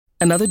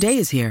Another day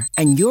is here,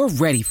 and you're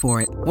ready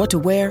for it. What to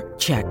wear?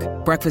 Check.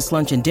 Breakfast,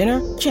 lunch, and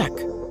dinner? Check.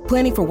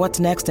 Planning for what's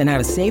next and how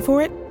to save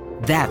for it?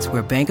 That's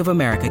where Bank of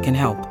America can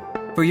help.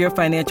 For your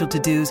financial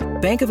to-dos,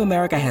 Bank of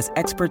America has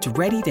experts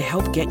ready to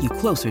help get you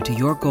closer to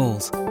your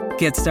goals.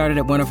 Get started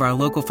at one of our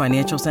local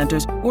financial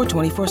centers or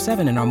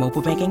 24/7 in our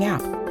mobile banking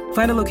app.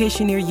 Find a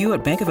location near you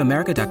at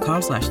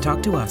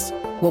bankofamerica.com/talktous.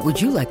 What would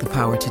you like the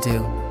power to do?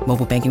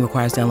 Mobile banking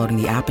requires downloading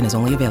the app and is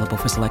only available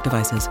for select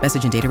devices.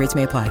 Message and data rates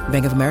may apply.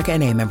 Bank of America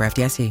N.A., member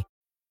FDIC.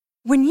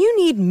 When you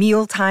need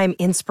mealtime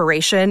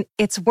inspiration,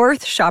 it's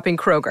worth shopping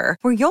Kroger,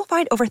 where you'll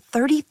find over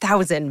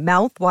 30,000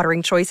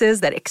 mouth-watering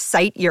choices that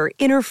excite your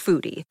inner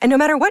foodie. And no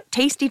matter what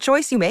tasty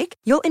choice you make,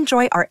 you'll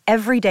enjoy our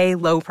everyday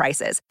low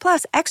prices,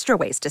 plus extra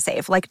ways to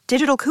save, like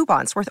digital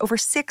coupons worth over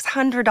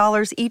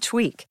 $600 each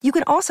week. You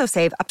can also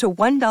save up to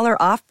 $1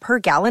 off per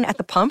gallon at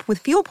the pump with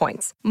fuel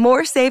points.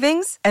 More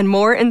savings and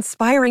more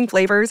inspiring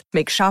flavors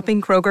make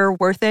shopping Kroger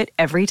worth it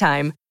every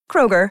time.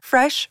 Kroger,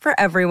 fresh for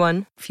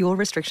everyone. Fuel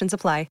restrictions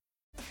apply.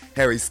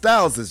 Harry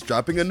Styles is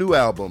dropping a new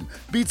album.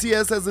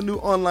 BTS has a new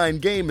online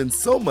game and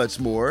so much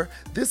more.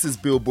 This is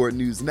Billboard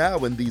News Now,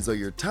 and these are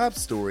your top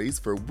stories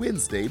for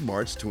Wednesday,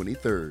 March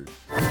 23rd.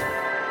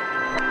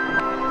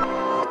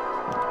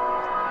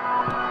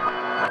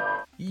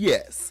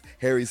 Yes,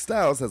 Harry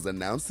Styles has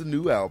announced a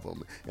new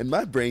album, and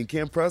my brain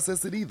can't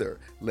process it either.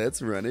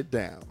 Let's run it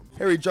down.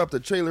 Harry dropped a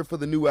trailer for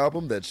the new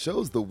album that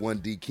shows the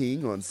 1D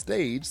King on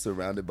stage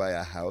surrounded by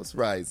a house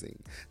rising.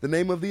 The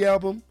name of the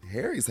album?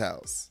 Harry's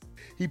House.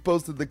 He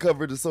posted the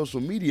cover to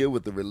social media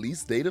with the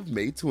release date of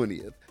May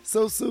 20th.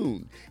 So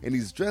soon, and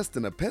he's dressed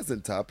in a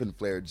peasant top and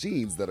flared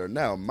jeans that are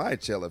now my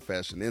Coachella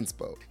fashion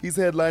inspo. He's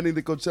headlining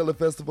the Coachella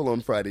Festival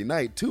on Friday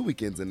night, 2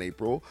 weekends in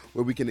April,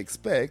 where we can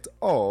expect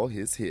all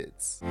his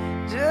hits.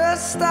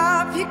 Just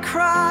stop your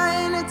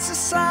crying, it's a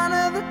sign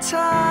of the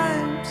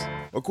times.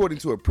 According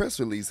to a press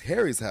release,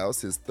 Harry's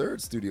House, his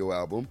third studio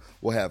album,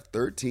 will have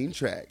 13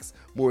 tracks,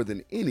 more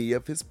than any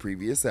of his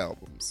previous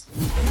albums.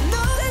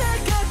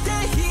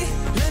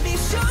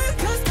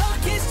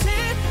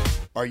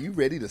 Are you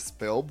ready to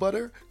spell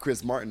butter?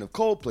 Chris Martin of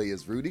Coldplay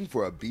is rooting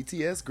for a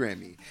BTS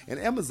Grammy, and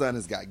Amazon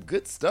has got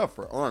good stuff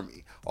for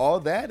ARMY. All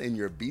that in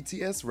your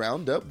BTS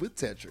Roundup with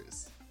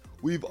Tetris.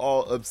 We've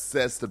all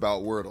obsessed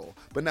about Wordle,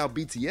 but now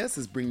BTS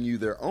is bringing you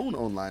their own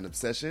online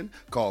obsession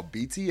called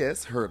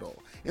BTS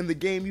Hurdle. In the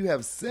game, you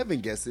have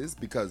 7 guesses,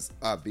 because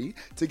obvi,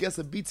 to guess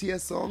a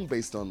BTS song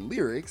based on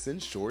lyrics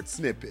and short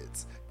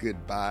snippets.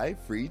 Goodbye,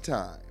 free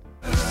time.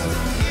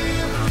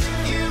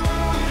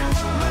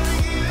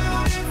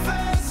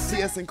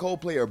 BTS and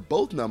Coldplay are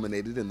both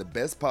nominated in the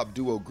Best Pop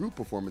Duo Group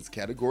Performance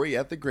category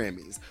at the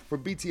Grammys for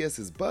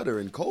BTS's Butter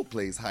and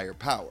Coldplay's Higher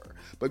Power.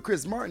 But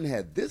Chris Martin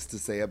had this to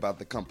say about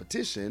the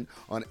competition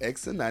on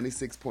EXA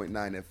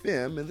 96.9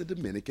 FM in the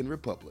Dominican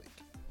Republic.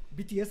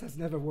 BTS has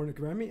never won a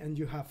Grammy, and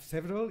you have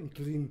several,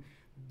 including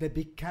the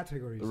big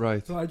categories.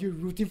 Right. So are you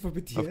rooting for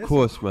BTS? Of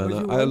course,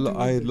 man. I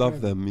love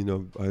Grammy? them, you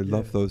know. I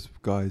love those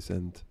guys,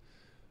 and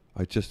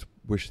I just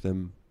wish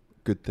them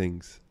good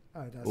things.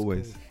 That's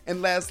always. cool.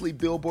 And lastly,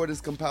 Billboard has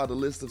compiled a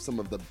list of some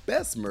of the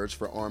best merch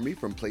for ARMY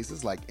from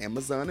places like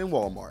Amazon and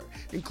Walmart,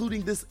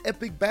 including this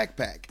epic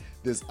backpack,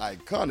 this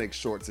iconic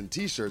shorts and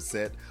t-shirt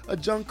set, a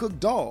Jungkook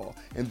doll,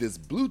 and this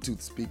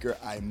Bluetooth speaker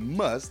I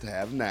must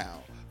have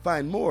now.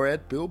 Find more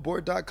at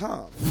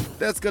Billboard.com.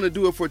 That's gonna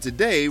do it for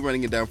today.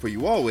 Running it down for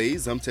you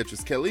always, I'm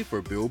Tetris Kelly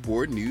for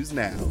Billboard News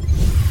Now.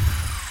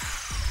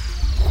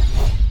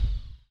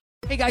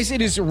 Hey guys,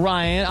 it is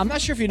Ryan. I'm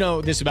not sure if you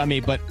know this about me,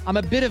 but I'm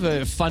a bit of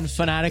a fun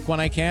fanatic when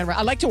I can.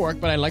 I like to work,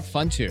 but I like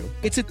fun too.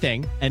 It's a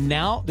thing. And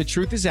now the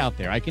truth is out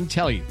there. I can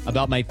tell you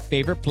about my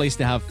favorite place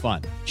to have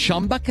fun.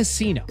 Chumba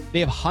Casino. They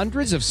have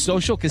hundreds of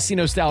social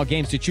casino style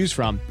games to choose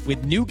from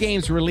with new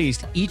games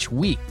released each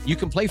week. You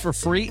can play for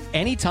free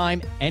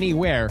anytime,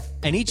 anywhere.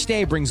 And each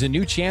day brings a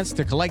new chance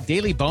to collect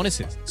daily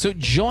bonuses. So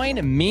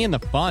join me in the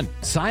fun.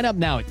 Sign up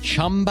now at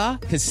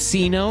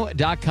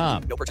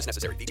ChumbaCasino.com. No purchase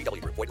necessary.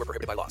 VGW Group. Void where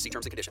prohibited by law. See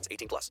terms and conditions.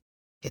 18+.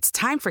 It's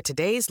time for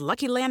today's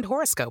Lucky Land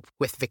horoscope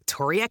with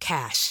Victoria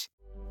Cash.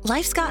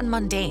 Life's gotten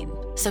mundane,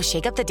 so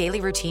shake up the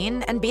daily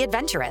routine and be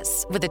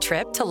adventurous with a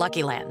trip to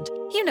Lucky Land.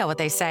 You know what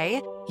they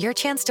say. Your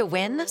chance to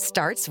win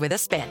starts with a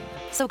spin.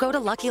 So go to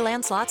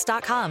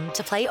LuckyLandSlots.com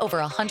to play over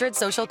 100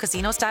 social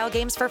casino-style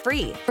games for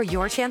free for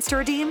your chance to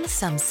redeem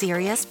some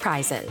serious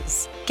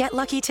prizes. Get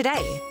lucky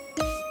today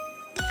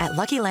at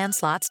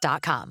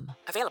LuckyLandSlots.com.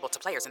 Available to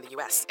players in the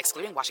U.S.,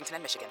 excluding Washington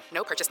and Michigan.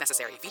 No purchase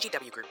necessary.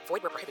 VGW Group.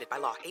 Void where prohibited by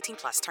law.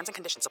 18+. Terms and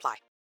conditions apply.